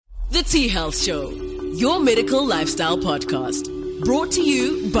The T Health Show, your medical lifestyle podcast, brought to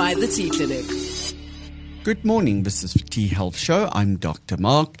you by the T Clinic. Good morning, this is the T Health Show. I'm Dr.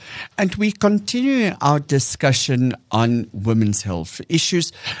 Mark, and we continue our discussion on women's health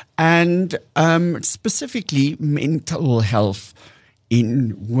issues and specifically mental health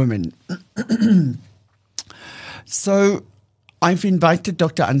in women. So I've invited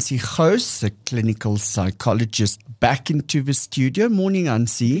Dr. Ansie Gous, a clinical psychologist, back into the studio. Morning,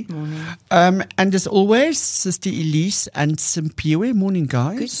 Ansie. Good morning. And as always, Sister Elise and Simpiwe. Morning,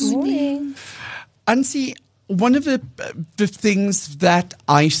 guys. Good morning. Ansie, one of the things that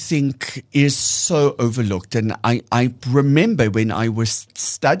I think is so overlooked, and I remember when I was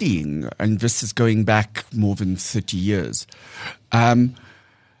studying, and this is going back more than 30 years,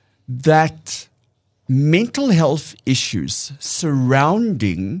 that mental health issues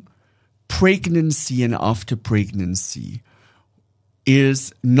surrounding pregnancy and after pregnancy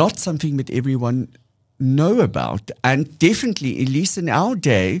is not something that everyone know about, and definitely, at least in our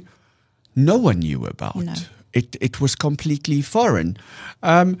day, no one knew about. No. It was completely foreign.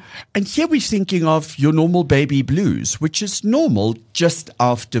 And here we're thinking of your normal baby blues, which is normal just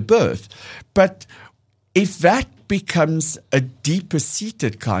after birth. But if that becomes a deeper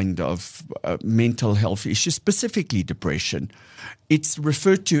seated kind of mental health issue, specifically depression, it's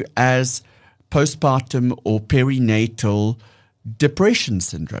referred to as postpartum or perinatal depression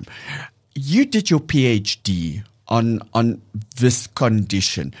syndrome. You did your PhD on this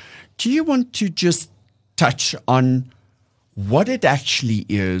condition. Do you want to just touch on what it actually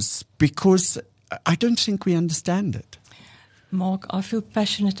is? Because I don't think we understand it. Mark, I feel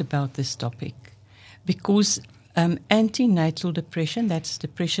passionate about this topic because antenatal depression, that's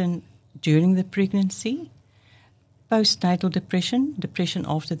depression during the pregnancy, postnatal depression, depression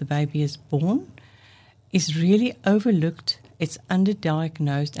after the baby is born, is really overlooked. It's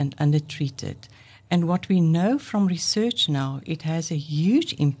underdiagnosed and undertreated. And what we know from research now, it has a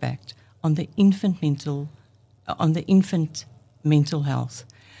huge impact on the infant mental health.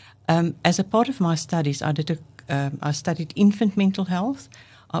 As a part of my studies, I studied infant mental health.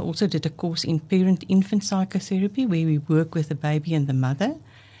 I also did a course in parent-infant psychotherapy where we work with the baby and the mother.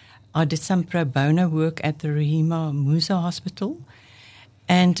 I did some pro bono work at the Rahima Musa Hospital.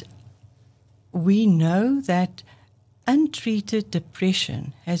 And we know that untreated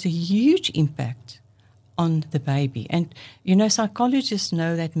depression has a huge impact on the baby. And, psychologists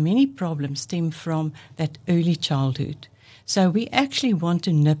know that many problems stem from that early childhood. So we actually want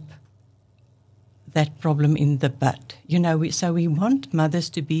to nip that problem in the bud. So we want mothers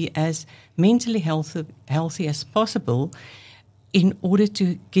to be as mentally healthy as possible in order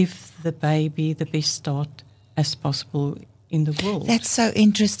to give the baby the best start as possible in the world. That's so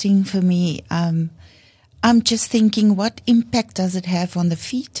interesting for me. I'm just thinking, what impact does it have on the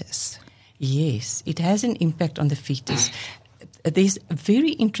fetus? Yes, it has an impact on the fetus. There's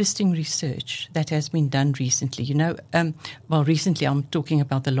very interesting research that has been done recently. Recently I'm talking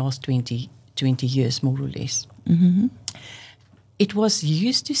about the last 20 years, more or less. Mm-hmm. It was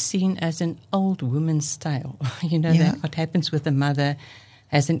used to seen as an old woman's tale. That what happens with the mother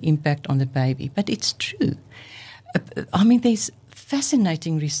has an impact on the baby. But it's true. There's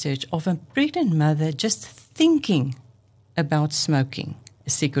fascinating research of a pregnant mother just thinking about smoking a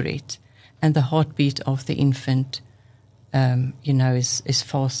cigarette, and the heartbeat of the infant, is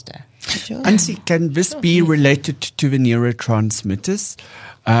faster. Sure. Ansie, can this be related to the neurotransmitters?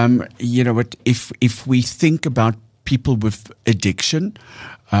 If we think about people with addiction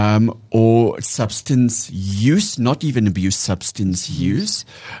or substance use, not even abuse, substance use,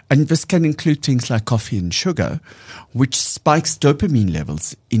 and this can include things like coffee and sugar, which spikes dopamine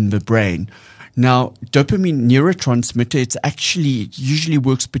levels in the brain. Now, dopamine neurotransmitter, it's actually usually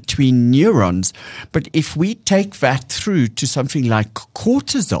works between neurons. But if we take that through to something like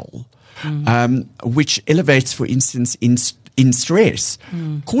cortisol, which elevates, for instance, in stress,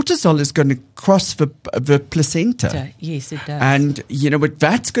 cortisol is going to cross the placenta. Yes, it does. And,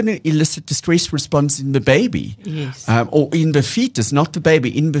 that's going to elicit the stress response in the baby. Yes. Or in the fetus, not the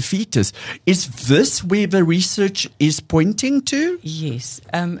baby, in the fetus. Is this where the research is pointing to? Yes.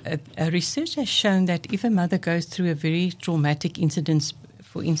 Research has shown that if a mother goes through a very traumatic incident,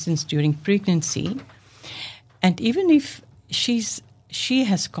 for instance, during pregnancy, and even if she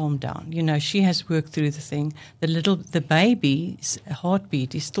has calmed down, she has worked through the thing, the baby's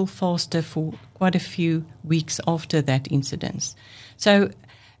heartbeat is still faster for quite a few weeks after that incident. So,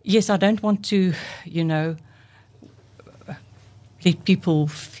 yes, I don't want to, let people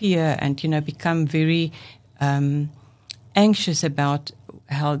fear and, become very anxious about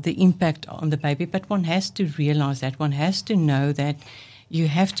how the impact on the baby, but one has to realize that, one has to know that you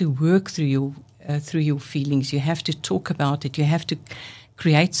have to work through your feelings. You have to talk about it. You have to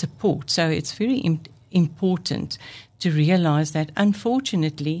create support. So it's very important to realize that,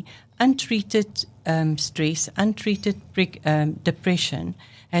 unfortunately, untreated stress, untreated depression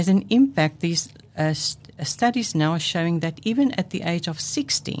has an impact. These studies now are showing that even at the age of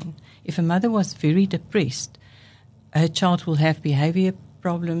 16, if a mother was very depressed, her child will have behavior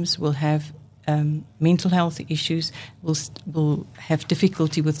problems, will have mental health issues, will have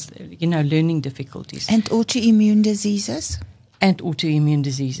difficulty with, learning difficulties. And autoimmune diseases? And autoimmune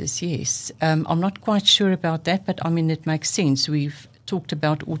diseases, yes. I'm not quite sure about that, but I mean, it makes sense. We've talked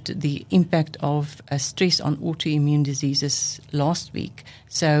about the impact of stress on autoimmune diseases last week.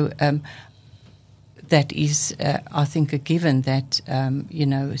 So that is, I think, a given that,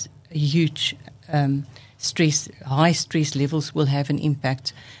 huge stress, high stress levels will have an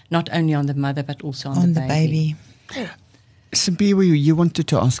impact not only on the mother but also on the baby. Simpiwe, you wanted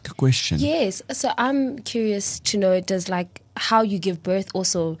to ask a question. Yes. So I'm curious to know, does how you give birth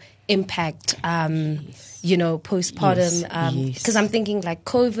also impact, postpartum? Because I'm thinking like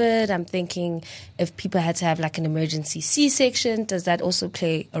COVID, I'm thinking if people had to have like an emergency C-section, does that also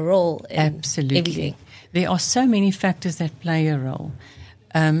play a role in Absolutely. everything? There are so many factors that play a role.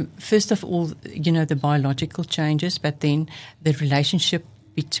 First of all, the biological changes, but then the relationship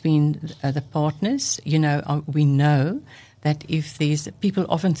between the partners. We know that if people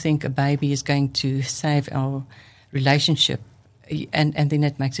often think a baby is going to save our relationship, and then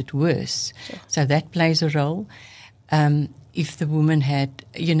it makes it worse. Sure. So that plays a role. If the woman had,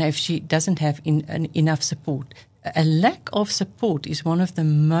 if she doesn't have enough support, a lack of support is one of the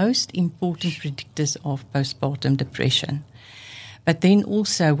most important predictors of postpartum depression. But then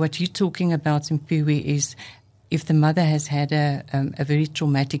also what you're talking about, Simpiwe, is if the mother has had a very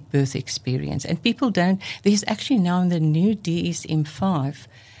traumatic birth experience. And people don't, there's actually now in the new DSM-5,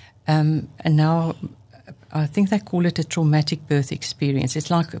 and now I think they call it a traumatic birth experience. It's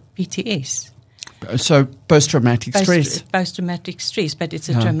like a PTS. So post-traumatic stress. Post-traumatic stress, but it's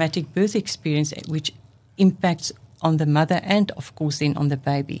a traumatic birth experience which impacts on the mother and, of course, then on the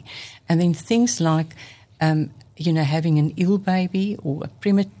baby. And then things like having an ill baby or a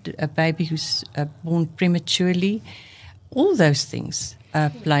baby who's born prematurely, all those things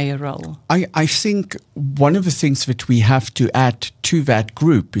play a role. I think one of the things that we have to add to that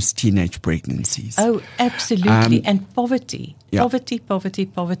group is teenage pregnancies. Oh, absolutely. And poverty. Yeah. Poverty.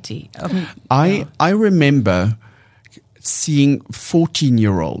 I remember seeing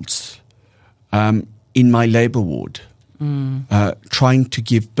 14-year-olds in my labor ward trying to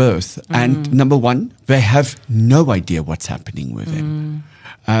give birth. And number one, they have no idea what's happening with them.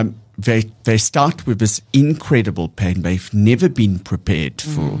 They start with this incredible pain. They've never been prepared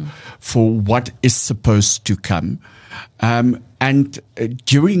for what is supposed to come. And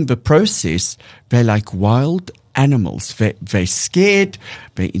during the process, they're like wild animals. They're scared,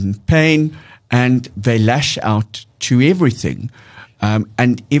 they're in pain, and they lash out to everything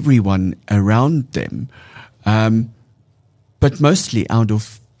and everyone around them. But mostly out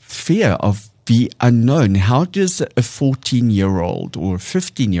of fear of the unknown. How does a 14-year-old or a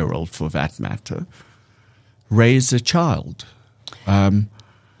 15-year-old, for that matter, raise a child?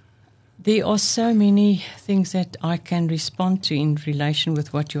 There are so many things that I can respond to in relation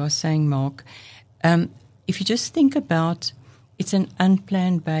with what you are saying, Mark. If you just think about, it's an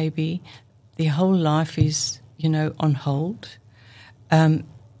unplanned baby, their whole life is, on hold.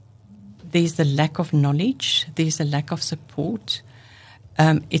 There's the lack of knowledge. There's a lack of support.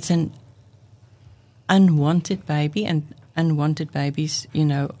 It's an unwanted baby, and unwanted babies,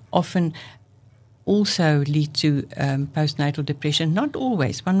 often also lead to postnatal depression. Not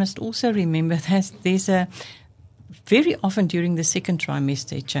always. One must also remember that there's very often during the second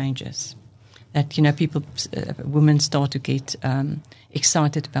trimester it changes. That, women start to get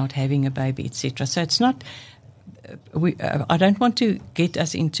excited about having a baby, etc. So it's not... I don't want to get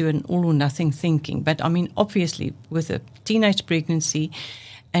us into an all or nothing thinking, but I mean, obviously, with a teenage pregnancy,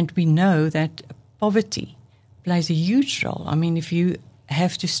 and we know that poverty plays a huge role. I mean, if you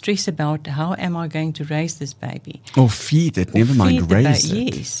have to stress about how am I going to raise this baby? Or feed it, never mind raise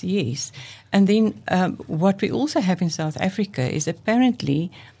it. Yes. And then what we also have in South Africa is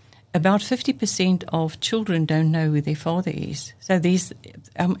apparently about 50% of children don't know who their father is. So there's,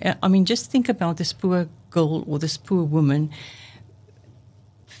 just think about this poor girl or this poor woman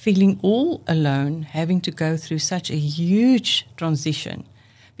feeling all alone, having to go through such a huge transition,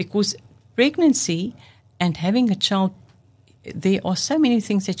 because pregnancy and having a child, there are so many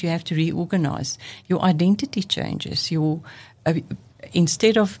things that you have to reorganize. Your identity changes.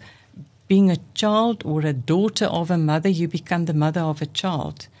 Instead of being a child or a daughter of a mother, you become the mother of a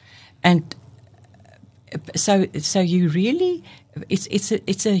child. And so you really,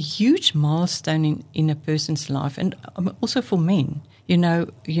 it's a huge milestone in a person's life, and also for men,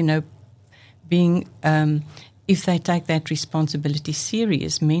 being, if they take that responsibility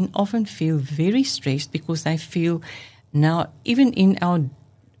serious, men often feel very stressed because they feel now, even in our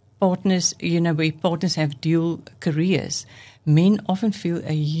partners, where partners have dual careers, men often feel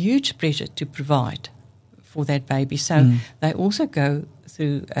a huge pressure to provide for that baby. So they also go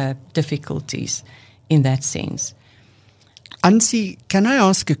through difficulties in that sense. Ansi, can I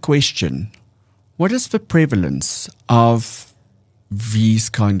ask a question? What is the prevalence of these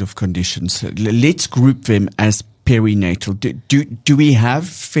kind of conditions? Let's group them as perinatal. Do we have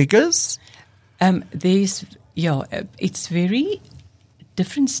figures? It's very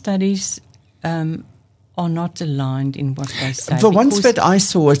different studies are not aligned in what they say. The ones that I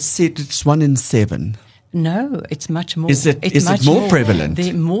saw, it said it's 1 in 7. No, it's much more. Is it more prevalent?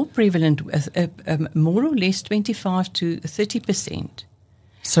 They're more prevalent, more or less 25 to 30%.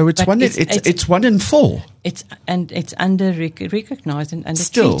 So it's 1 in 4. It's under recognized and under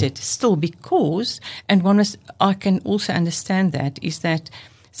treated still, because, and I can also understand that, is that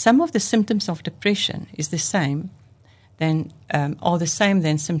some of the symptoms of depression are the same than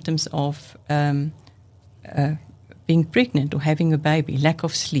symptoms of being pregnant or having a baby, lack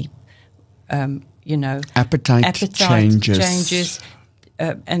of sleep, appetite changes,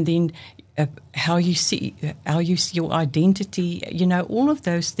 and then how you see your identity. All of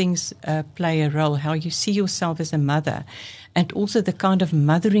those things play a role. How you see yourself as a mother, and also the kind of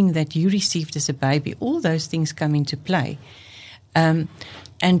mothering that you received as a baby. All those things come into play, and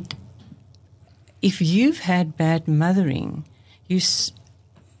if you've had bad mothering, you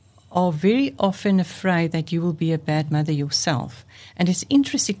are very often afraid that you will be a bad mother yourself. And it's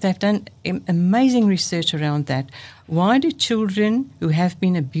interesting, they've done amazing research around that. Why do children who have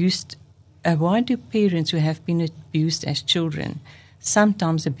been abused, why do parents who have been abused as children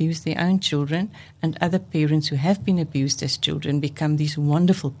sometimes abuse their own children, and other parents who have been abused as children become these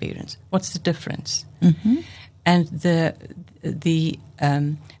wonderful parents? What's the difference? Mm-hmm. And the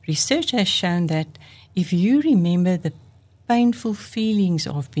research has shown that if you remember the painful feelings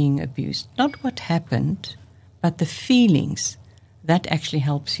of being abused, not what happened, but the feelings, that actually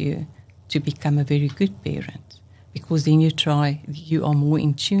helps you to become a very good parent, because then you are more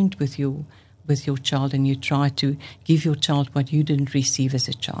in tune with your child, and you try to give your child what you didn't receive as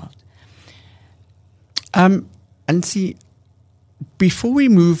a child. And see, before we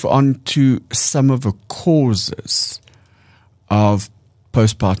move on to some of the causes of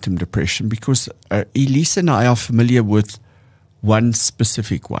postpartum depression, because Elise and I are familiar with one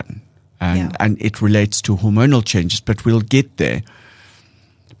specific one, and it relates to hormonal changes, but we'll get there.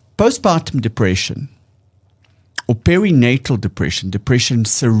 Postpartum depression, or perinatal depression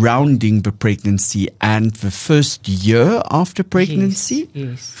surrounding the pregnancy and the first year after pregnancy,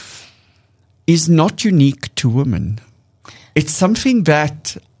 yes, is not unique to women. It's something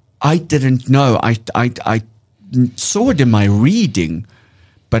that I didn't know. I saw it in my reading,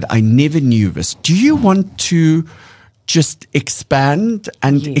 but I never knew this. Do you want to just expand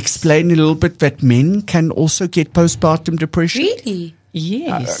and explain a little bit that men can also get postpartum depression? Really?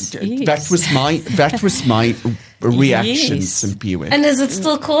 Yes, yes. That was my reaction, Yes. Simpiwe. And is it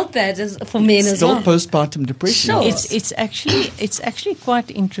still called that for men as Still well? postpartum depression. Sure. It's actually quite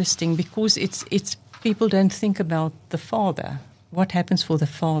interesting, because it's people don't think about the father. What happens for the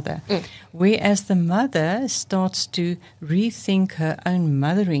father? Whereas the mother starts to rethink her own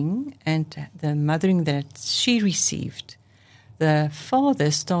mothering and the mothering that she received, the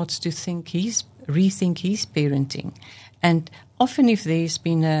father starts to rethink his parenting. And often if there's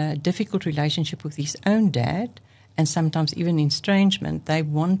been a difficult relationship with his own dad, and sometimes even estrangement, they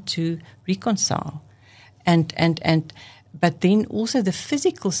want to reconcile. But then also the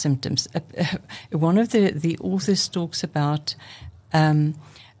physical symptoms. One of the authors talks about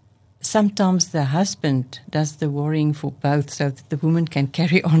sometimes the husband does the worrying for both, so that the woman can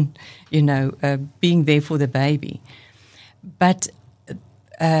carry on, being there for the baby. But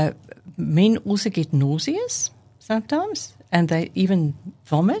men also get nauseous sometimes, and they even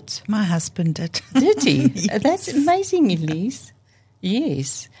vomit. My husband did. Did he? Yes. That's amazing, Elise.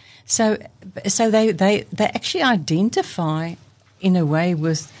 Yes. So they actually identify in a way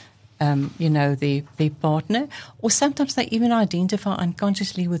with their partner, or sometimes they even identify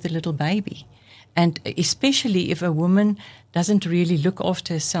unconsciously with the little baby. And especially if a woman doesn't really look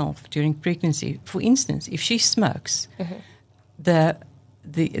after herself during pregnancy. For instance, if she smokes, the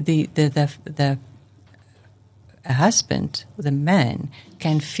a husband, the man,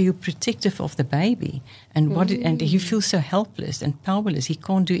 can feel protective of the baby, and and he feels so helpless and powerless. He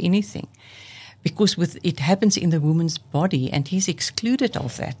can't do anything because it happens in the woman's body, and he's excluded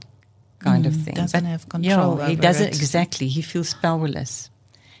of that kind of thing. Doesn't have control over he doesn't it. exactly. He feels powerless.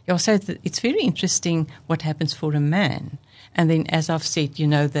 Yeah, so it's very interesting what happens for a man, and then, as I've said,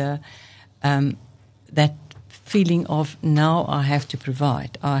 that feeling of now I have to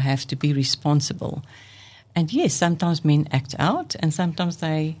provide, I have to be responsible. And yes, sometimes men act out and sometimes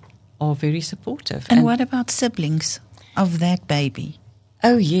they are very supportive. And what about siblings of that baby?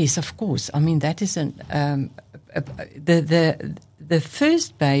 Oh yes, of course. I mean, that is the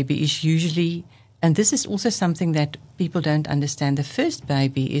first baby is usually, and this is also something that people don't understand. The first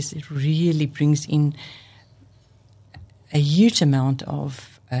baby it really brings in a huge amount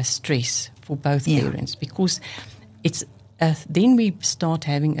of stress for both parents, because it's then we start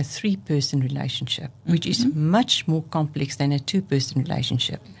having a 3-person relationship, which is much more complex than a 2-person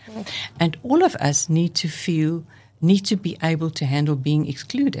relationship. And all of us need to be able to handle being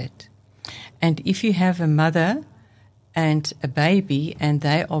excluded. And if you have a mother and a baby, and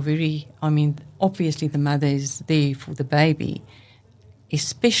they are obviously the mother is there for the baby,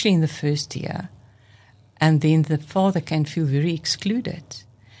 especially in the first year, and then the father can feel very excluded.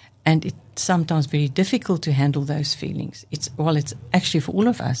 And it's sometimes very difficult to handle those feelings. It's actually for all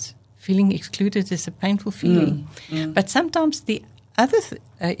of us, feeling excluded is a painful feeling. But sometimes the other,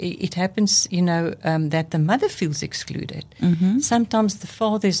 it happens, that the mother feels excluded. Sometimes the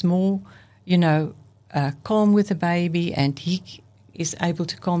father is more, calm with the baby, and he is able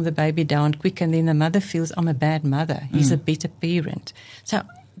to calm the baby down quick, and then the mother feels, I'm a bad mother. He's a better parent. So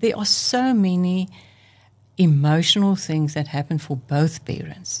there are so many emotional things that happen for both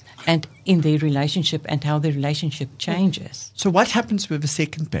parents and in their relationship, and how the relationship changes. So what happens with the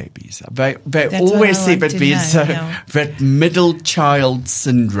second babies? They That's always what I say want that to there's know, that middle child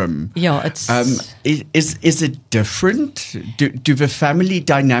syndrome. Yeah, it's is it different? Do the family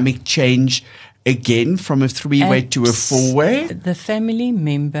dynamic change again from a 3-way to a 4-way? The family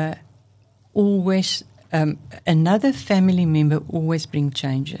member always, another family member always brings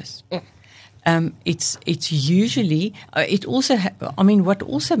changes. It's usually, it also, what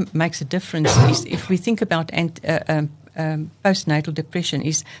also makes a difference is if we think about postnatal depression,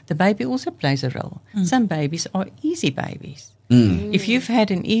 is the baby also plays a role. Some babies are easy babies. If you've had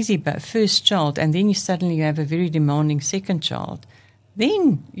an easy first child and then you suddenly have a very demanding second child,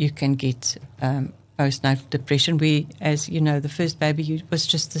 then you can get postnatal depression, where, as you know, the first baby was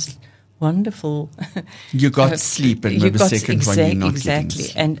just this wonderful. You got sleep, and with the second one you're not exactly.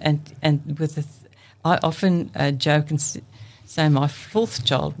 getting. And with I often joke and say my fourth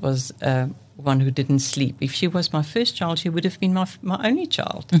child was one who didn't sleep. If she was my first child, she would have been my only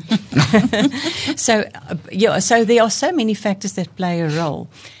child. So there are so many factors that play a role,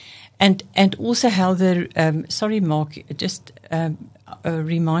 and also how the sorry, Mark, just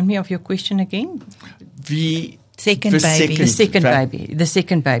remind me of your question again. The second baby. The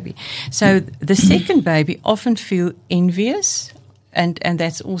second baby. So the second baby often feel envious, and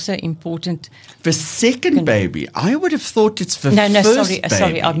that's also important. The second baby, I would have thought it's the first first baby.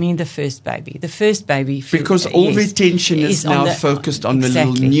 Sorry, I mean the first baby. The first baby because all the attention is now focused on the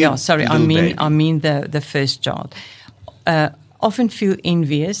little new. Yeah, sorry, baby. I mean the first child. Often feel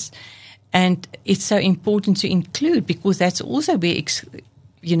envious, and it's so important to include, because that's also where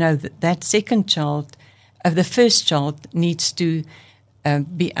that second child. The first child needs to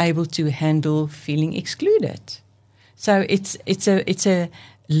be able to handle feeling excluded. So it's a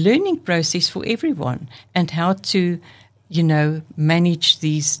learning process for everyone, and how to, manage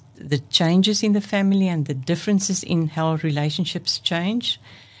the changes in the family and the differences in how relationships change.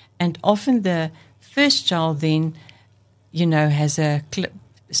 And often the first child then, has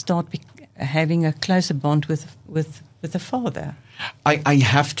having a closer bond with the father. I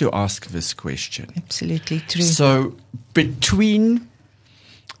have to ask this question. Absolutely true. So between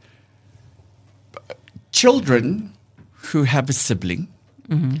children who have a sibling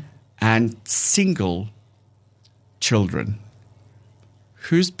and single children,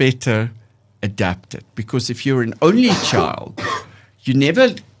 who's better adapted? Because if you're an only child, you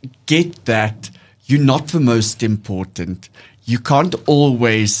never get that you're not the most important. You can't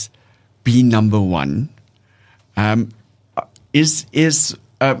always be number one. Is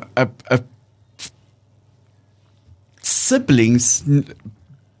a siblings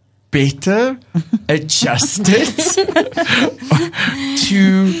better adjusted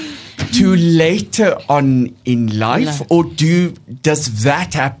to later on in life, or does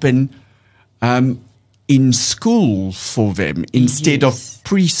that happen in school for them instead of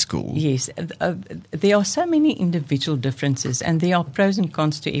preschool. Yes, there are so many individual differences, and there are pros and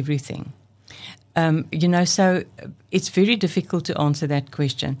cons to everything. So it's very difficult to answer that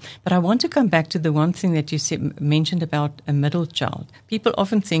question. But I want to come back to the one thing that you mentioned about a middle child. People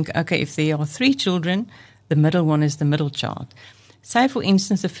often think, okay, if there are 3 children, the middle one is the middle child. Say, for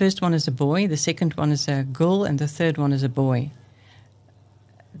instance, the first one is a boy, the second one is a girl, and the third one is a boy.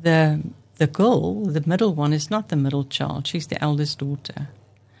 The girl, the middle one, is not the middle child. She's the eldest daughter.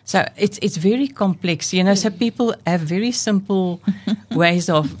 So it's very complex, so people have very simple ways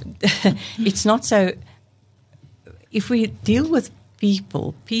of, it's not so, if we deal with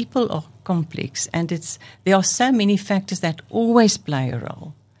people are complex, and there are so many factors that always play a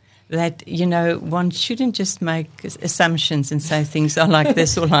role. That, one shouldn't just make assumptions and say things are like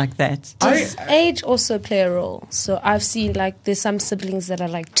this or like that. Does age also play a role? So I've seen there's some siblings that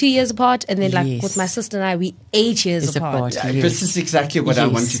are 2 years apart, and then with my sister and I, we 8 years apart. Yes. This is exactly what I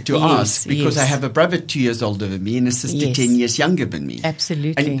wanted to ask, because I have a brother 2 years older than me and a sister 10 years younger than me.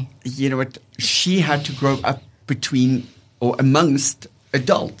 Absolutely. And you know what? She had to grow up between or amongst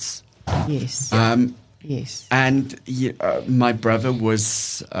adults. Yes. Yes. And my brother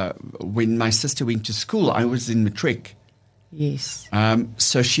was, when my sister went to school, I was in matric. Yes.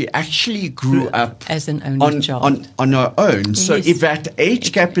 So she actually grew up as an only child. On her own. Yes. So if that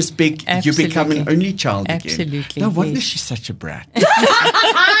age gap is big, you become an only child again. Absolutely. No wonder she's such a brat.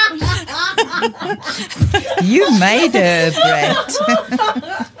 You made her a brat.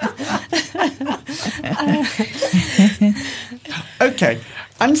 Okay.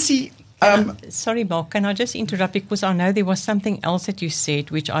 Ansi, sorry, Mark, can I just interrupt? Because I know there was something else that you said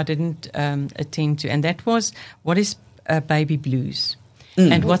which I didn't attend to, and that was, what is baby blues?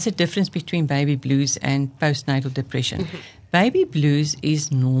 And what's the difference between baby blues and postnatal depression? Baby blues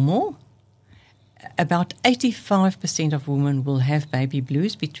is normal. About 85% of women will have baby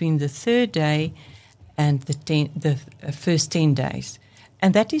blues between the 3rd day and the first 10 days.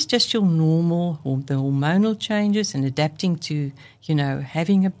 And that is just your normal, the hormonal changes and adapting to,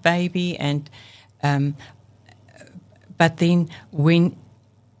 having a baby. And but then when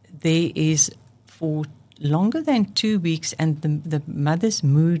there is for longer than 2 weeks and the mother's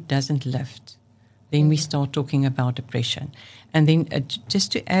mood doesn't lift, then we start talking about depression. And then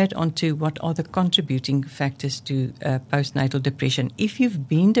just to add on to what are the contributing factors to postnatal depression, if you've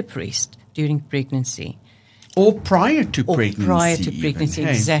been depressed during pregnancy, or prior to pregnancy.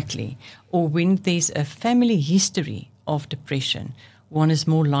 Exactly. Or when there's a family history of depression, one is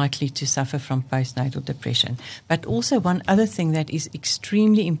more likely to suffer from postnatal depression. But also one other thing that is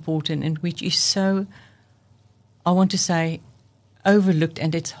extremely important and which is so, I want to say, overlooked,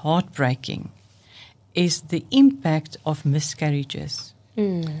 and it's heartbreaking, is the impact of miscarriages.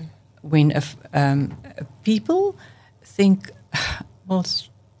 When people think, well,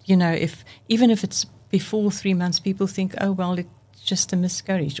 even if it's before 3 months, people think, oh, well, it's just a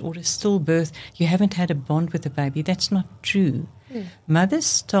miscarriage or a stillbirth. You haven't had a bond with the baby. That's not true. Mothers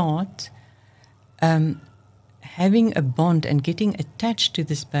start having a bond and getting attached to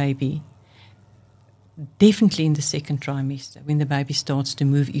this baby definitely in the 2nd trimester, when the baby starts to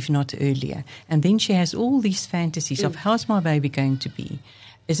move, if not earlier. And then she has all these fantasies of, how's my baby going to be?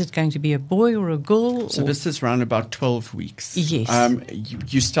 Is it going to be a boy or a girl? So this is around about 12 weeks. Yes.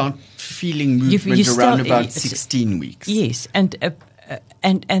 You start feeling movement around about 16 weeks. Yes. And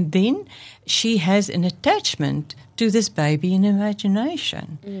then she has an attachment to this baby in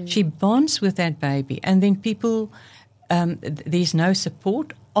imagination. She bonds with that baby. And then people, there's no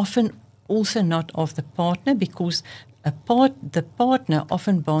support, often also not of the partner, because the partner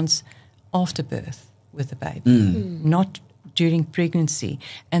often bonds after birth with the baby, not during pregnancy.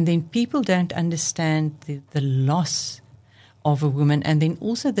 And then people don't understand the loss of a woman, and then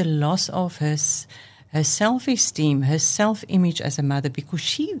also the loss of her self-esteem, her self-image as a mother, because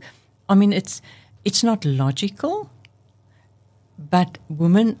it's not logical, but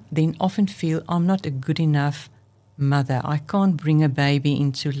women then often feel, I'm not a good enough mother. I can't bring a baby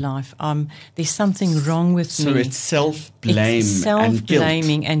into life. There's something wrong with me. So it's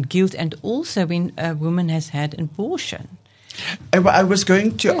self-blame and guilt. And also when a woman has had an abortion. I was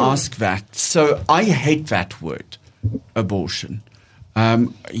going to ask that. So I hate that word, abortion.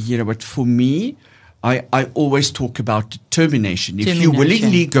 But for me, I always talk about termination. If you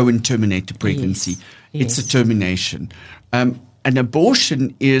willingly go and terminate a pregnancy, it's a termination. An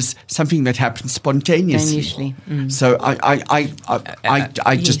abortion is something that happens spontaneously. So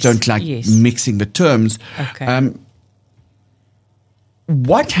I just don't like mixing the terms. Okay.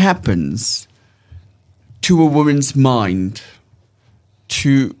 What happens to a woman's mind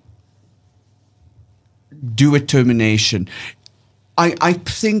to do a termination. I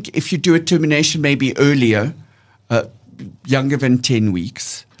think if you do a termination maybe earlier, younger than 10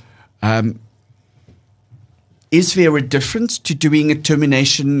 weeks, is there a difference to doing a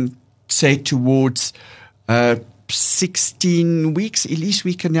termination, say, towards 16 weeks? Elise,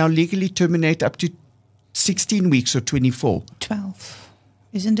 we can now legally terminate up to 16 weeks or 24? 12.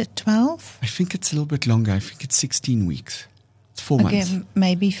 Isn't it 12? I think it's a little bit longer. I think it's 16 weeks. It's 4 months. Okay,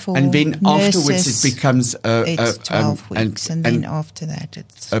 maybe for and then nurses, afterwards it becomes it's 12 weeks, and then after that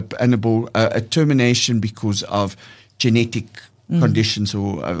it's a termination because of genetic conditions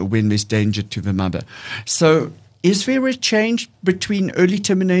or when there's danger to the mother. So is there a change between early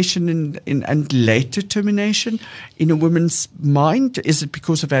termination and later termination in a woman's mind? Is it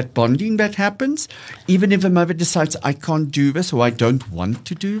because of that bonding that happens? Even if a mother decides, I can't do this or I don't want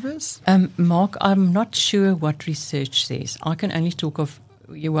to do this? Mark, I'm not sure what research says. I can only talk of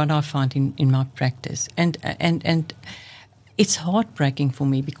what I find in my practice. And it's heartbreaking for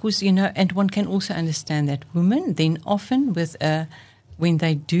me because, and one can also understand that women then often when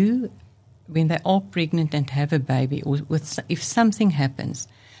they are pregnant and have a baby, or if something happens,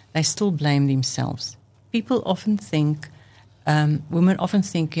 they still blame themselves. People often think, women often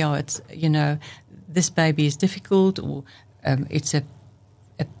think, it's, this baby is difficult, or it's a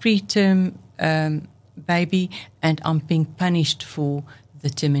preterm baby, and I'm being punished for the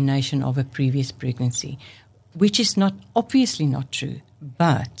termination of a previous pregnancy, which is obviously not true.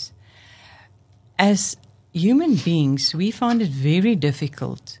 But as human beings, we find it very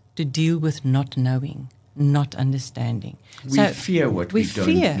difficult to deal with not knowing, not understanding. We fear what we don't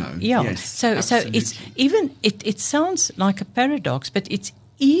know. Yeah. Yes, so it's even it sounds like a paradox, but it's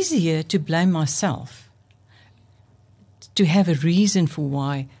easier to blame myself, to have a reason for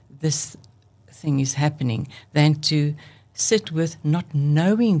why this thing is happening, than to sit with not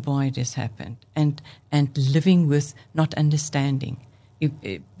knowing why it has happened and living with not understanding.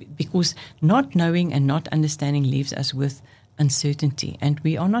 Because not knowing and not understanding leaves us with uncertainty, and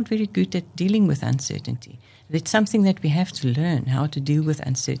we are not very good at dealing with uncertainty. It's something that we have to learn, how to deal with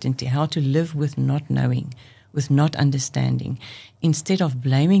uncertainty, how to live with not knowing, with not understanding, instead of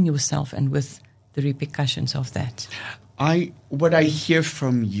blaming yourself and with the repercussions of that. What I hear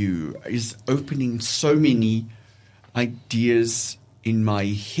from you is opening so many ideas in my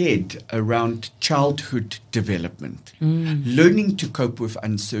head around childhood development, learning to cope with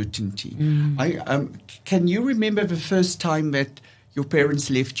uncertainty. Can you remember the first time that your parents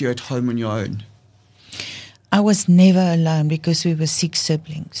left you at home on your own? I was never alone because we were 6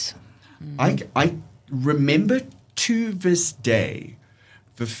 siblings. I remember to this day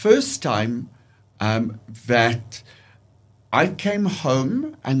the first time that I came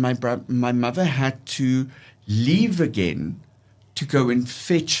home and my mother had to leave again to go and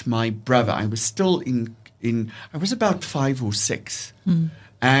fetch my brother. I was still I was about 5 or 6.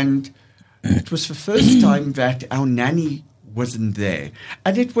 And it was the first time that our nanny wasn't there.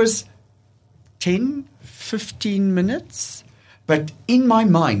 And it was 10, 15 minutes. But in my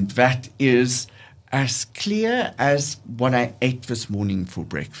mind, that is as clear as what I ate this morning for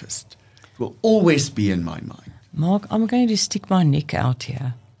breakfast. It will always be in my mind. Mark, I'm going to stick my neck out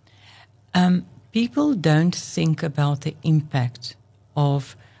here. People don't think about the impact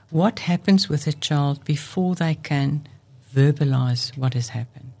of what happens with a child before they can verbalize what has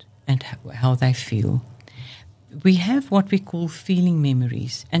happened and how they feel. We have what we call feeling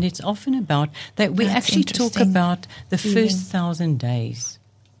memories, and it's often about that. We actually talk about the first 1,000 days,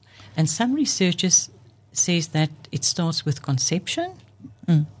 and some researchers says that it starts with conception,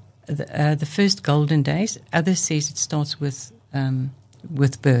 the first golden days. Others says it starts with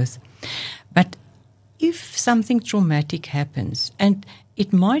birth. But if something traumatic happens, and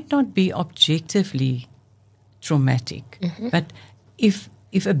it might not be objectively traumatic, but if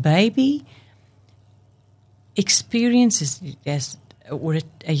a baby experiences it as, or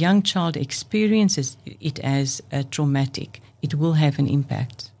a young child experiences it as traumatic, it will have an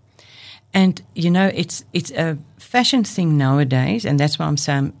impact. And it's a fashion thing nowadays, and that's why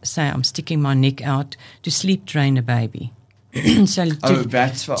I'm sticking my neck out to sleep train a baby.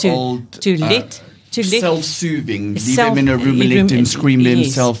 That's for old self-soothing. Leave them in a room and let them scream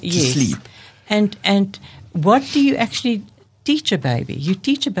themselves to sleep. And what do you actually teach a baby? You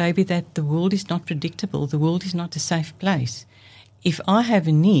teach a baby that the world is not predictable. The world is not a safe place. If I have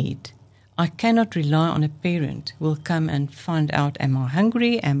a need, I cannot rely on a parent who will come and find out, am I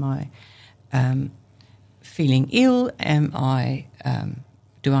hungry? Am I feeling ill? Do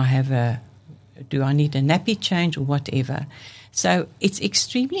I need a nappy change or whatever? So it's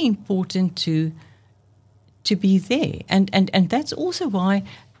extremely important to be there. And that's also why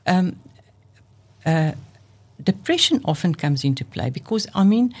depression often comes into play because,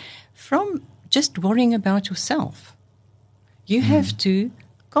 from just worrying about yourself, you have to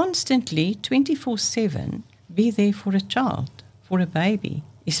constantly, 24/7, be there for a child, for a baby,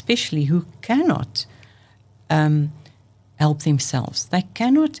 especially who cannot help themselves.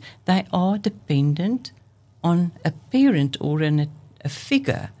 They are dependent on a parent or a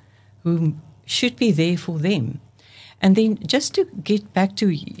figure who should be there for them. And then just to get back to,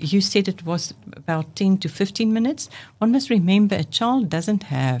 you said it was about 10 to 15 minutes. One must remember a child doesn't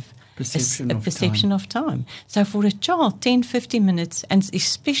have a perception of time. So for a child, 10, 15 minutes, and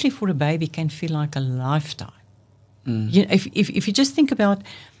especially for a baby, can feel like a lifetime. You know, if you just think about,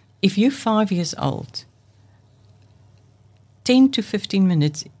 if you're 5 years old, 10 to 15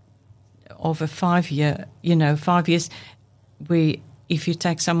 minutes of a 5 year, 5 years, where if you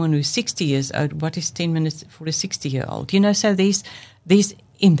take someone who's 60 years old, what is 10 minutes for a 60-year-old? So there's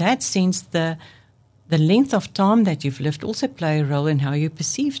in that sense, the length of time that you've lived also play a role in how you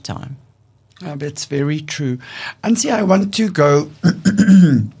perceive time. Oh, that's very true. And see, I want to go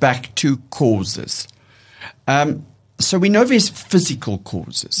back to causes. So we know there's physical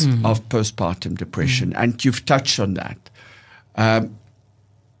causes of postpartum depression, and you've touched on that.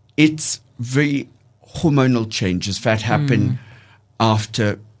 It's the hormonal changes that happen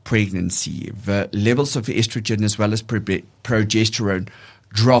after pregnancy. The levels of estrogen as well as progesterone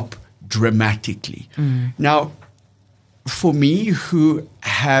drop dramatically. Now, for me, who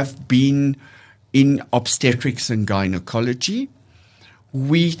have been in obstetrics and gynecology,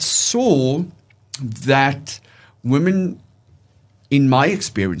 we saw that women, in my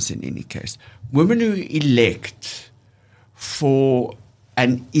experience in any case, women who elect for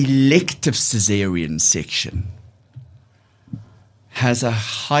an elective cesarean section has a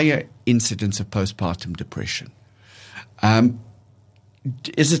higher incidence of postpartum depression.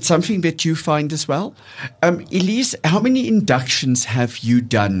 Is it something that you find as well? Elise, how many inductions have you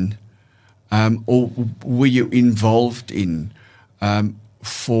done or were you involved in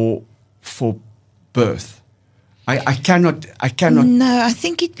for birth? I cannot. No, I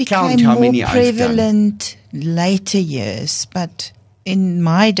think it became more prevalent later years. But in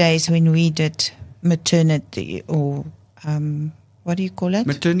my days, when we did maternity or what do you call it?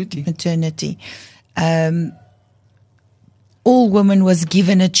 Maternity. All women was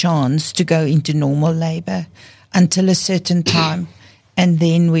given a chance to go into normal labor until a certain time, and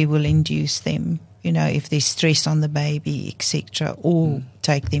then we will induce them, if there's stress on the baby, etc., or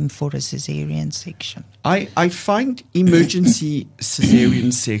take them for a cesarean section. I find emergency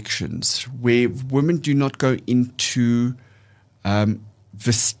cesarean sections where women do not go into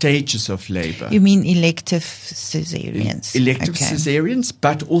the stages of labor. You mean elective cesareans? Elective cesareans,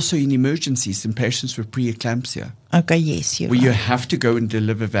 but also in emergencies in patients with preeclampsia. Okay, yes, you're where right. you have to go and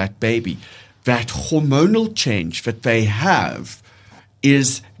deliver that baby. That hormonal change that they have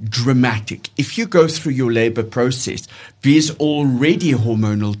is dramatic. If you go through your labor process, there's already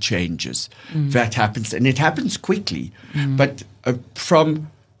hormonal changes that happens, and it happens quickly. But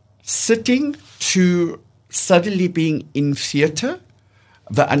from sitting to suddenly being in theatre,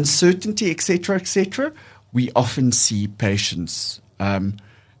 the uncertainty, etc., we often see patients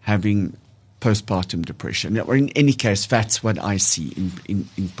having postpartum depression. Or in any case, that's what I see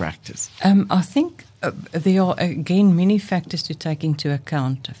in practice. I think there are, again, many factors to take into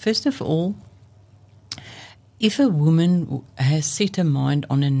account. First of all, if a woman has set her mind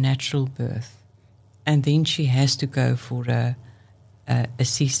on a natural birth and then she has to go for a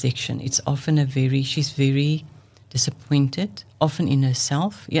C-section, it's often she's very disappointed, often in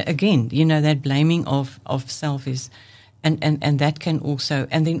herself. Yeah, again, that blaming of self is, and that can also,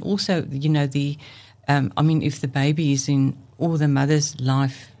 and then also, if the baby is in, or the mother's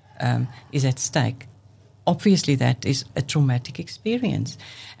life is at stake, obviously that is a traumatic experience.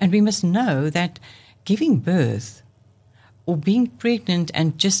 And we must know that giving birth or being pregnant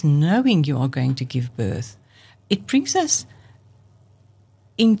and just knowing you are going to give birth, it brings us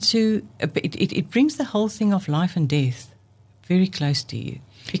into, it brings the whole thing of life and death very close to you.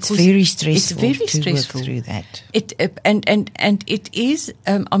 It's very stressful to work through that. And it is,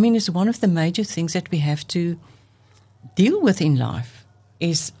 it's one of the major things that we have to deal with in life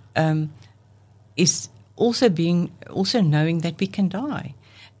is also knowing that we can die.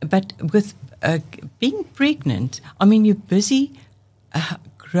 But with being pregnant, you're busy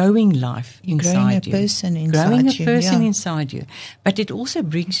growing life inside you. Growing a person inside you. But it also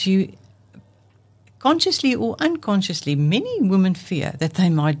brings you, consciously or unconsciously, many women fear that they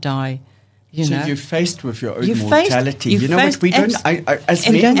might die So you're faced with your own You're mortality. faced- You know what? We don't, as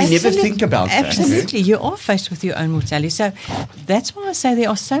And men, we never absolutely- think about that. Absolutely. You are faced with your own mortality. So that's why I say there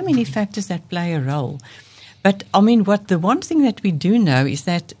are so many factors that play a role. But, I mean, the one thing that we do know is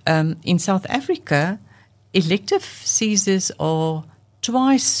that in South Africa, elective Caesars are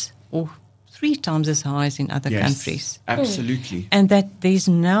twice or 3 times as high as in other countries. Absolutely. And that there's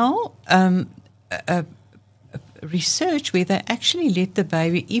now research where they actually let the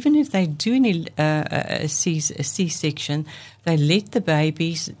baby, even if they do a C-section, they let the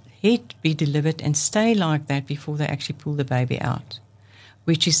baby's head be delivered and stay like that before they actually pull the baby out,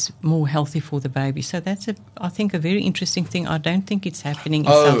 which is more healthy for the baby. So that's, I think, a very interesting thing. I don't think it's happening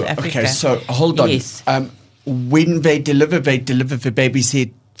in South Africa. Okay, so hold on. Yes. When they deliver the baby's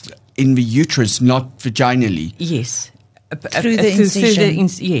head in the uterus, not vaginally. Yes. Through the incision.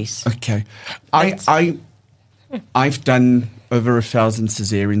 Yes. Okay. I've done over 1,000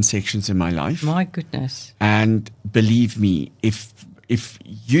 cesarean sections in my life. My goodness. And believe me, if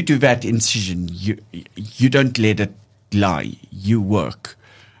you do that incision, you don't let it lie. You work.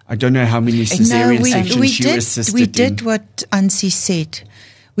 I don't know how many cesarean sections you assisted in. We did what Ansi said.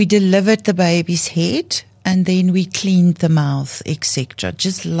 We delivered the baby's head and then we cleaned the mouth, etc.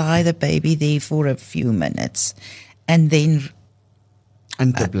 Just lie the baby there for a few minutes and then...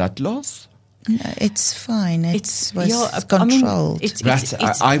 And the blood loss? No, it's fine. It was I controlled.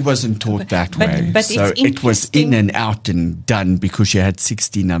 mean, I wasn't taught that way. But so it's it was in interesting. and out and done because you had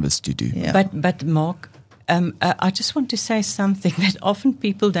 16 others to do. Yeah. But Mark, I just want to say something that often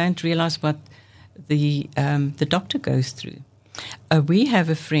people don't realize what the doctor goes through. We have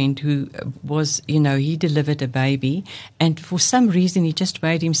a friend who was, he delivered a baby, and for some reason he just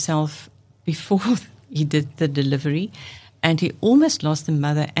weighed himself before he did the delivery, and he almost lost the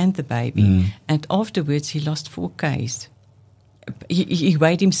mother and the baby. And afterwards he lost 4 kgs. He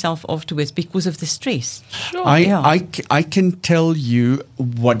weighed himself afterwards because of the stress. Sure. I can tell you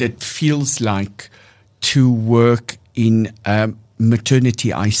what it feels like to work in maternity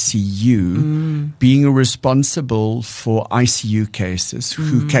ICU, being responsible for ICU cases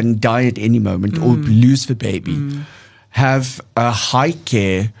who can die at any moment or lose the baby, have a high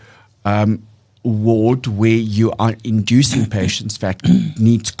care ward where you are inducing patients that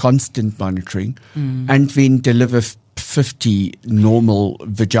needs constant monitoring, and then deliver 50 normal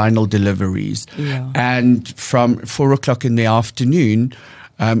vaginal deliveries. Yeah. And from 4:00 in the afternoon,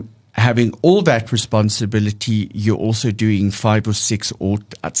 having all that responsibility, you're also doing 5 or 6, or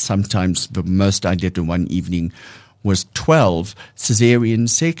sometimes the most I did in one evening was 12 cesarean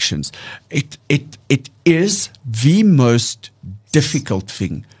sections. It is the most difficult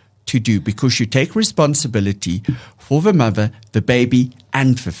thing to do because you take responsibility for the mother, the baby,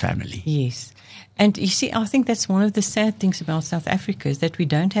 and the family. Yes. And you see, I think that's one of the sad things about South Africa is that we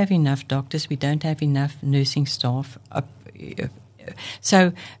don't have enough doctors, we don't have enough nursing staff.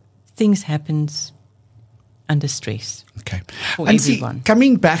 So things happen under stress. Okay. For And see, everyone.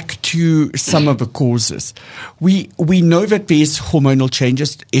 coming back to some of the causes, we know that there's hormonal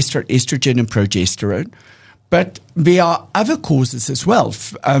changes, estrogen and progesterone, but there are other causes as well,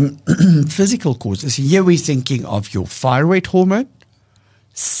 physical causes. Here we're thinking of your thyroid hormone,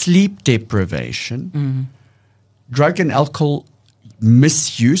 sleep deprivation, drug and alcohol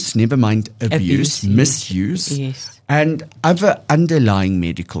misuse, never mind abuse, misuse, yes. and other underlying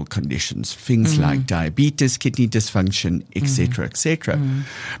medical conditions, things like diabetes, kidney dysfunction, etc., etc.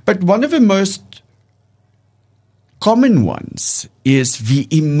 But one of the most common ones is the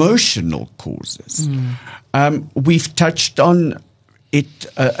emotional causes. We've touched on it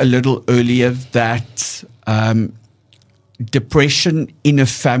a little earlier that depression in a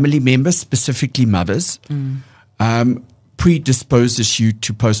family member, specifically mothers, predisposes you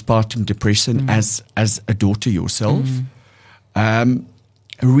to postpartum depression as a daughter yourself. A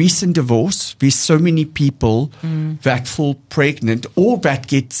recent divorce, there's so many people that fall pregnant or that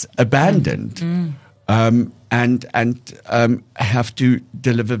gets abandoned and have to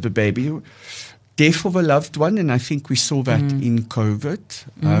deliver the baby. Death of a loved one, and I think we saw that in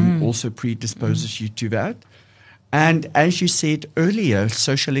COVID, also predisposes you to that. And as you said earlier,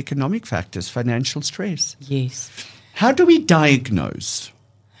 social economic factors, financial stress. Yes. How do we diagnose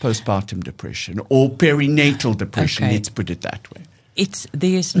postpartum depression or perinatal depression? Okay. Let's put it that way.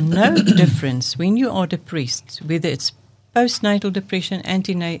 There's no difference when you are depressed, whether it's postnatal depression,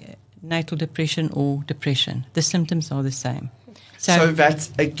 antenatal depression, or depression. The symptoms are the same. So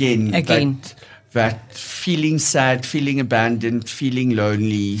that's again. That feeling sad, feeling abandoned, feeling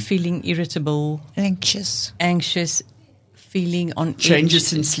lonely. Feeling irritable, Anxious. feeling on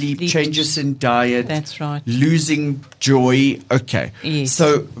changes edge, in sleep, changes in diet. That's right. Losing joy. Okay. Yes.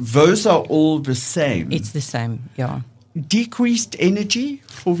 So those are all the same. It's the same, yeah. Decreased energy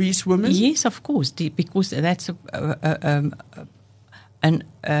for these women? Yes, of course, because that's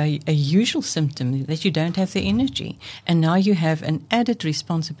a usual symptom that you don't have the energy. And now you have an added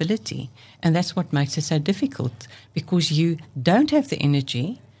responsibility. And that's what makes it so difficult, because you don't have the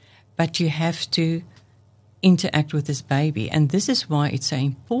energy, but you have to interact with this baby. And this is why it's so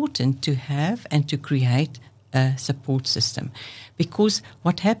important to have and to create a support system. Because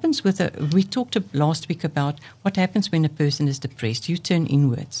what happens we talked last week about what happens when a person is depressed. You turn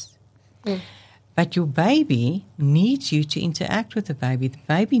inwards. But your baby needs you to interact with the baby. The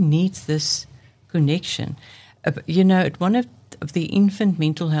baby needs this connection. At one of the infant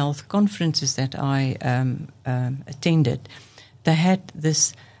mental health conferences that I attended, they had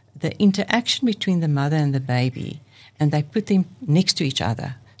the interaction between the mother and the baby, and they put them next to each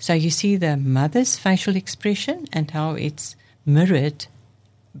other. So you see the mother's facial expression and how it's mirrored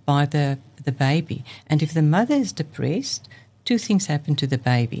by the baby. And if the mother is depressed, two things happen to the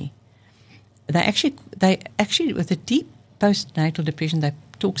baby. They actually, with a deep postnatal depression, they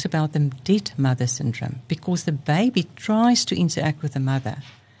talks about the dead mother syndrome, because the baby tries to interact with the mother,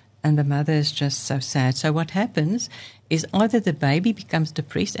 and the mother is just so sad. So what happens is either the baby becomes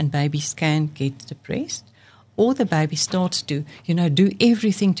depressed, and babies can get depressed, or the baby starts to, do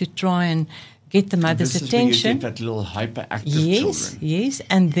everything to try and get the mother's this attention. Is where you get that little hyperactive children. Yes,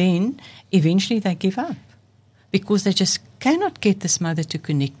 and then eventually they give up, because they just cannot get this mother to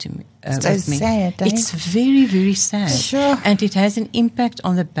connect with me. Sad, eh? It's very, very sad. Sure. And it has an impact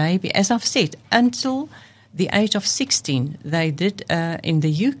on the baby. As I've said, until the age of 16, they did, in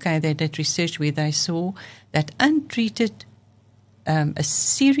the UK, they did research where they saw that a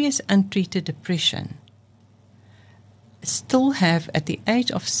serious untreated depression still have, at the age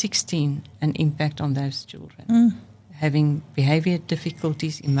of 16, an impact on those children. Having behavior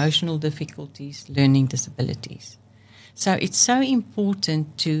difficulties, emotional difficulties, learning disabilities. So it's so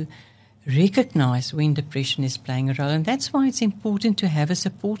important to recognize when depression is playing a role. And that's why it's important to have a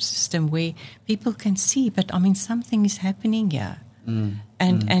support system where people can see, but something is happening here.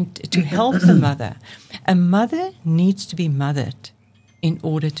 And to help the mother. A mother needs to be mothered in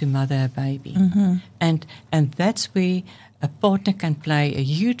order to mother a baby. And that's where a partner can play a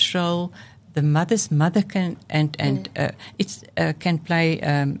huge role. The mother's mother can can play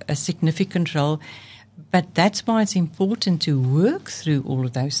a significant role, but that's why it's important to work through all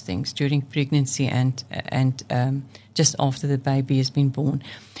of those things during pregnancy and just after the baby has been born.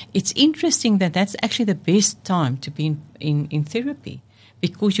 It's interesting that that's actually the best time to be in therapy,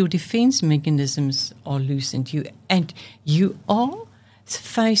 because your defense mechanisms are loosened. You are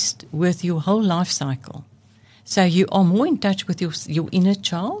faced with your whole life cycle, so you are more in touch with your inner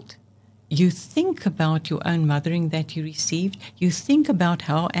child. You think about your own mothering that you received. You think about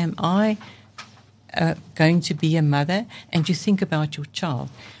how am I going to be a mother, and you think about your child.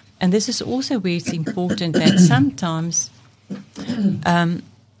 And this is also where it's important that sometimes,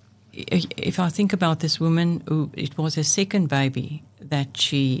 if I think about this woman who, it was her second baby that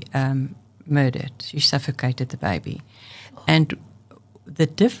she murdered. She suffocated the baby. And the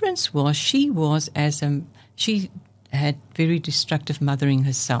difference was she had very destructive mothering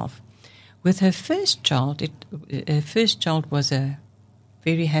herself. With her first child, her first child was a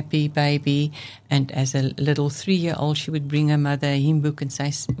very happy baby, and as a little 3-year-old, she would bring her mother a hymn book and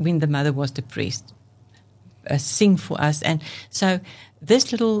say, when the mother was depressed, sing for us. And so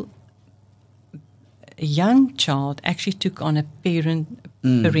this little young child actually took on a parental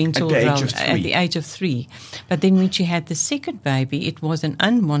role at the age of 3. But then when she had the second baby, it was an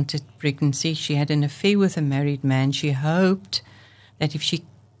unwanted pregnancy. She had an affair with a married man. She hoped that if she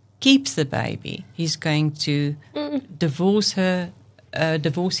keeps the baby, he's going to divorce her,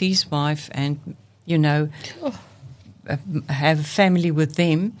 divorce his wife, and have a family with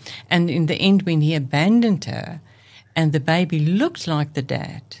them. And in the end, when he abandoned her, and the baby looked like the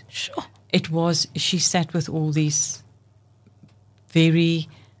dad, she sat with all these very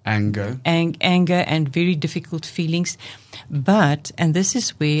anger and very difficult feelings. But, and this is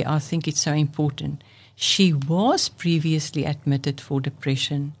where I think it's so important, she was previously admitted for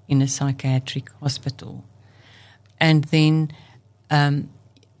depression in a psychiatric hospital. And then,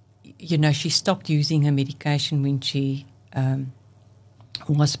 she stopped using her medication when she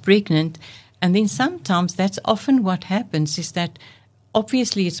was pregnant. And then sometimes that's often what happens, is that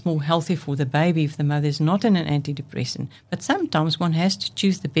obviously it's more healthy for the baby if the mother is not on an antidepressant. But sometimes one has to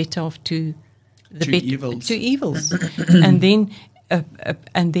choose the better of two evils. And then,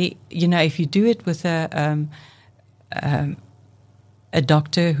 if you do it with a a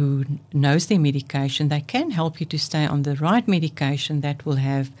doctor who knows their medication, they can help you to stay on the right medication that will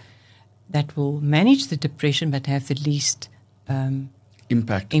manage the depression but have the least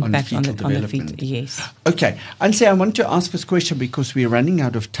impact on the development. fetal. Yes. Okay. Ansi, I want to ask this question because we're running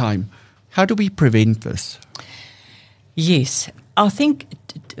out of time. How do we prevent this? Yes. I think,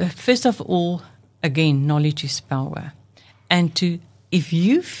 first of all, again, knowledge is power. And if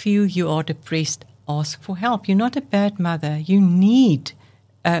you feel you are depressed, ask for help. You're not a bad mother. You don't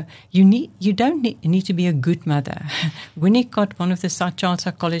need to be a good mother. Winnicott, one of the child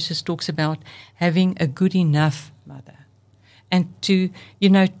psychologists, talks about having a good enough mother, and to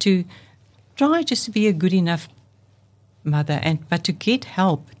try just to be a good enough mother, but to get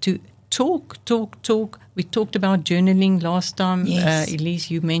help, to talk. We talked about journaling last time. Yes.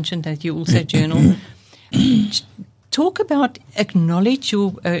 Elise, you mentioned that you also journal. Talk about, acknowledge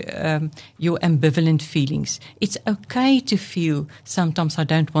your ambivalent feelings. It's okay to feel sometimes I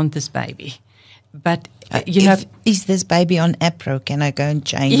don't want this baby, but is this baby on APRO? Can I go and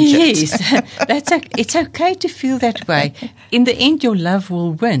change yes, it? it's okay to feel that way. In the end, your love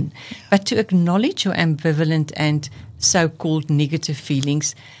will win, but to acknowledge your ambivalent and so-called negative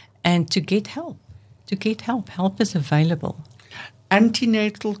feelings, and to get help. Help is available.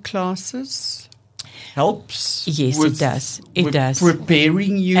 Antenatal classes helps. Yes, it does. It does.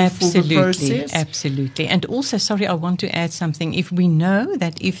 Preparing you for the process. Absolutely. And also, sorry, I want to add something. If we know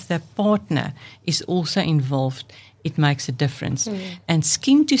that if the partner is also involved, it makes a difference. And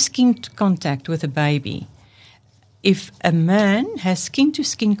skin-to-skin contact with a baby. If a man has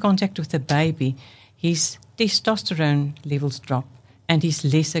skin-to-skin contact with a baby, his testosterone levels drop and he's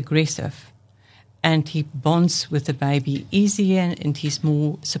less aggressive. And he bonds with the baby easier and he's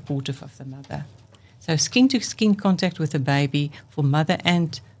more supportive of the mother. So skin-to-skin contact with the baby for mother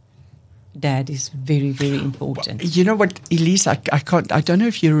and dad is very, very important. You know what, Elise, I don't know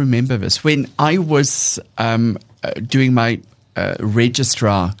if you remember this. When I was doing my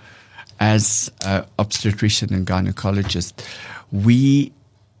registrar as obstetrician and gynecologist, we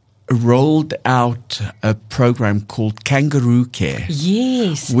rolled out a program called Kangaroo Care.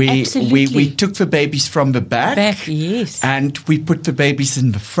 Yes, absolutely. We took the babies from the back, yes, and we put the babies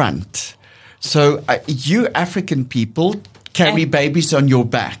in the front. So you African people carry babies on your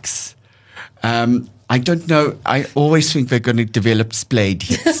backs. I don't know. I always think they're going to develop splayed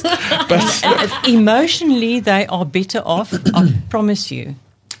hips. But emotionally, they are better off, I promise you.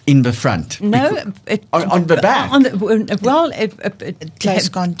 In the front? No. On the back? Close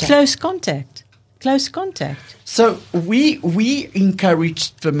contact. So we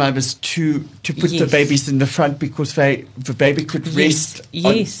encouraged the mothers to put the babies in the front because the baby could rest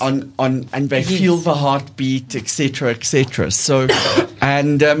on and they feel the heartbeat, etc., etc. So,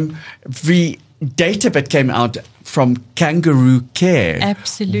 and the data that came out from Kangaroo Care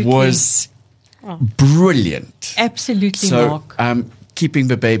was brilliant. Absolutely, so, Mark. Keeping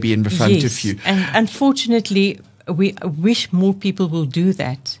the baby in the front of you. And unfortunately, we wish more people will do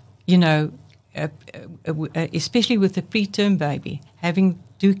that, especially with the preterm baby.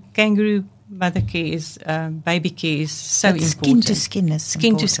 Do kangaroo mother care is, baby care is so important. Skin to skin is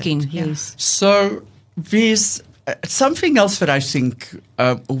Skin important. to skin, yes. So there's something else that I think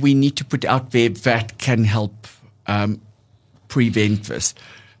we need to put out there that can help prevent this.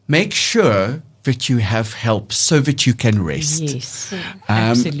 Make sure that you have help so that you can rest. Yes,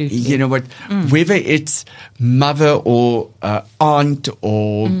 absolutely. You know what? Whether it's mother or aunt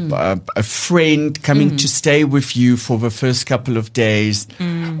or a friend coming to stay with you for the first couple of days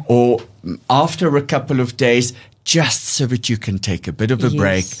or after a couple of days, just so that you can take a bit of a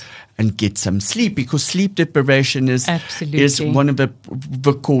break and get some sleep, because sleep deprivation is one of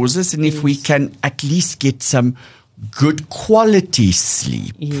the causes. And if we can at least get some good quality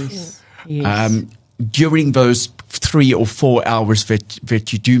sleep. Yes. During those 3 or 4 hours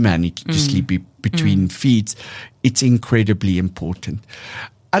that you do manage to sleep between feeds, it's incredibly important.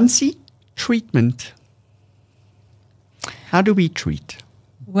 Ansi, treatment. How do we treat?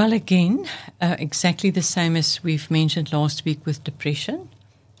 Well, again, exactly the same as we've mentioned last week with depression.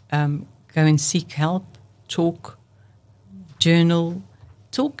 Go and seek help, talk, journal,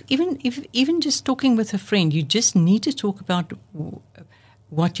 talk. Even just talking with a friend, you just need to talk about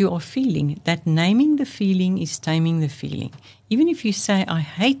what you are feeling. That naming the feeling is taming the feeling. Even if you say, I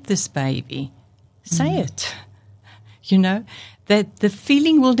hate this baby, say it. That the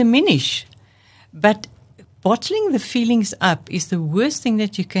feeling will diminish. But bottling the feelings up is the worst thing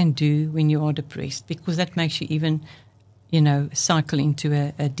that you can do when you are depressed, because that makes you even, cycle into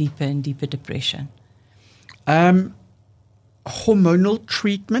a deeper and deeper depression. Hormonal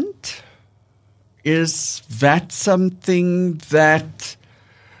treatment is that something that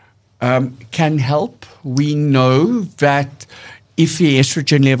can help? We know that if the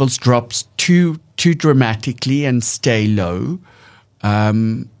estrogen levels drops too dramatically and stay low,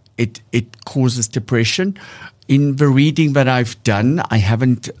 it causes depression. In the reading that I've done, I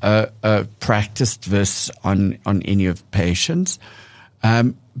haven't practiced this on any of the patients,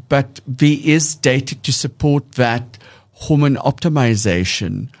 but there is data to support that hormone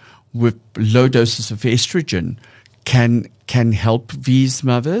optimization with low doses of estrogen can help these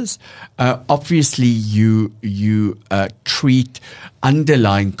mothers. Obviously, you treat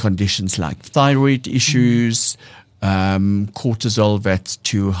underlying conditions like thyroid issues, cortisol that's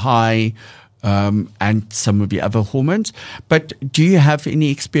too high, and some of the other hormones. But do you have any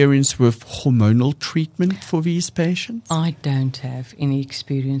experience with hormonal treatment for these patients? I don't have any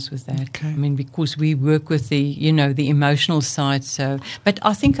experience with that. Okay. I mean, because we work with the emotional side. So, but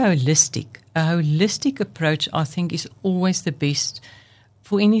I think a holistic approach, I think, is always the best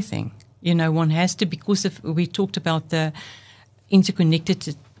for anything. One has to, because we talked about the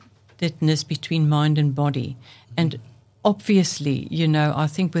interconnectedness between mind and body. And obviously, I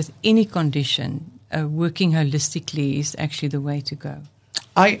think with any condition, working holistically is actually the way to go.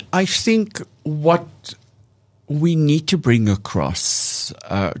 I think what we need to bring across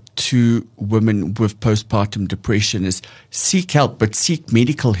to women with postpartum depression is seek help, but seek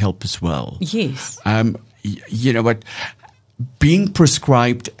medical help as well. Yes. You know what? Being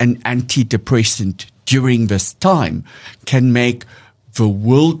prescribed an antidepressant during this time can make the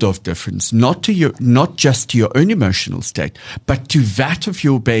world of difference, not just to your own emotional state, but to that of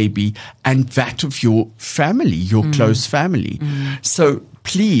your baby and that of your family, your close family. So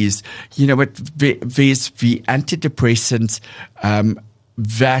please, there's the antidepressants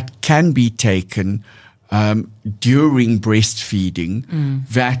that can be taken during breastfeeding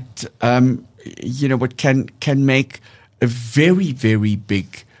that can make a very, very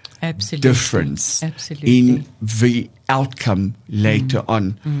big difference in the outcome later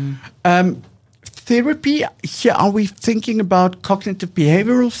on. Therapy, here, are we thinking about cognitive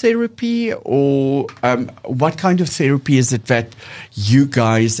behavioral therapy, or what kind of therapy is it that you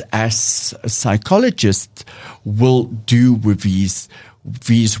guys as psychologists will do with these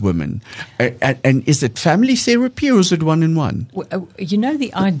women? And is it family therapy or is it one-on-one?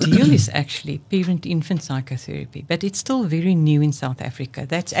 The ideal is actually parent-infant psychotherapy, but it's still very new in South Africa.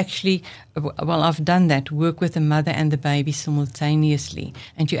 That's actually, I've done that, work with the mother and the baby simultaneously,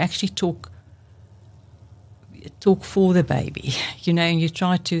 and you actually talk for the baby, and you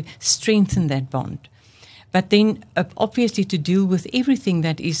try to strengthen that bond. But then, obviously, to deal with everything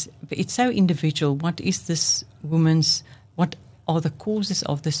it's so individual. What is this woman's, what are the causes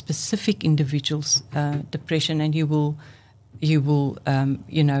of the specific individual's depression, and you will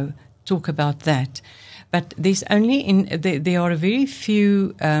talk about that. But there's there are very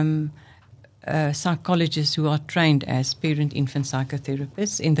few psychologists who are trained as parent-infant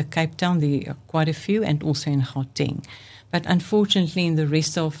psychotherapists. In the Cape Town, there are quite a few, and also in Gauteng. But unfortunately, in the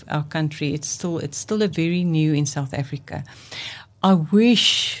rest of our country, it's still a very new in South Africa.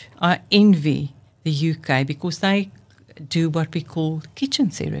 I envy the UK, because they do what we call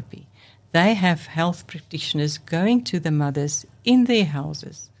kitchen therapy. They have health practitioners going to the mothers in their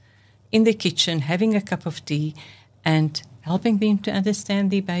houses, in the kitchen, having a cup of tea and helping them to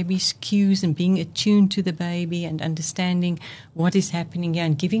understand their baby's cues and being attuned to the baby and understanding what is happening here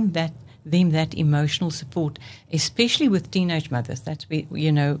and giving them that emotional support, especially with teenage mothers. That's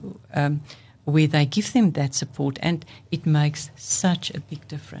where they give them that support, and it makes such a big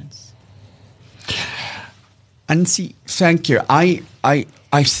difference. Ansi, thank you. I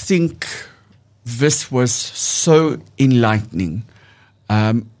think this was so enlightening.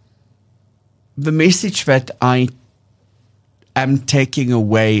 The message that I am taking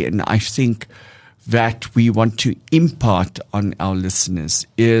away, and I think that we want to impart on our listeners,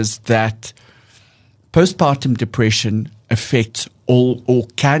 is that postpartum depression affects all, or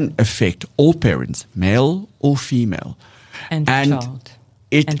can affect all parents, male or female, and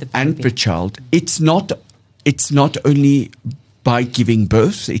the child. It's not only by giving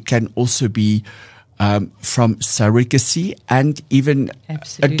birth; it can also be from surrogacy and even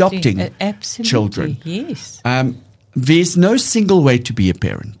adopting children. Yes. There's no single way to be a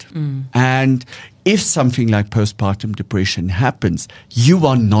parent. And if something like postpartum depression happens, you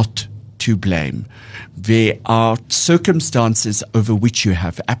are not to blame. There are circumstances over which you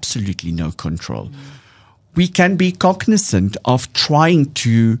have absolutely no control. We can be cognizant of trying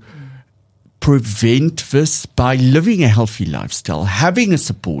to prevent this by living a healthy lifestyle, having a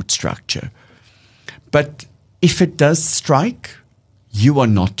support structure. But if it does strike, you are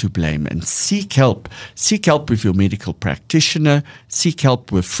not to blame, and seek help. Seek help with your medical practitioner, seek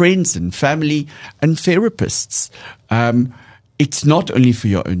help with friends and family and therapists. It's not only for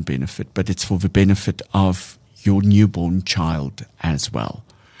your own benefit, but it's for the benefit of your newborn child as well.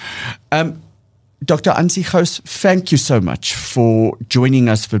 Dr. Ansie Gous, thank you so much for joining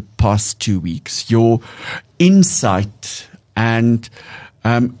us for the past 2 weeks. Your insight and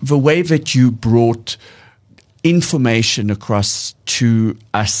the way that you brought information across to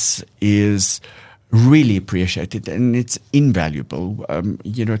us is really appreciated, and it's invaluable.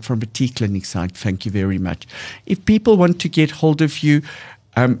 From the T Clinic side, thank you very much. If people want to get hold of you,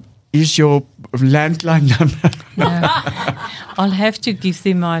 is your landline number? No, I'll have to give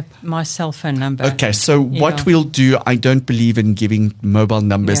them my cell phone number. Okay, so what we'll do, I don't believe in giving mobile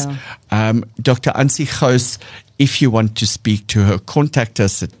numbers. Yeah. Dr. Ansie Gous, if you want to speak to her, contact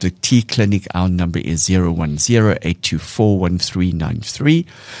us at the T Clinic. Our number is 010-824-1393.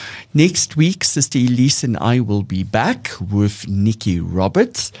 Next week, Sister Elise and I will be back with Nikki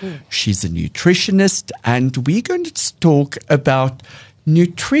Roberts. She's a nutritionist, and we're going to talk about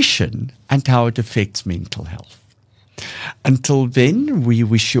nutrition and how it affects mental health. Until then, we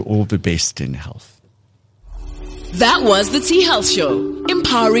wish you all the best in health. That was the T Health Show,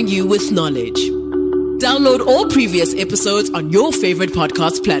 empowering you with knowledge. Download all previous episodes on your favorite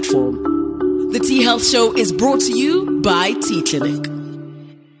podcast platform. The T Health Show is brought to you by T Clinic.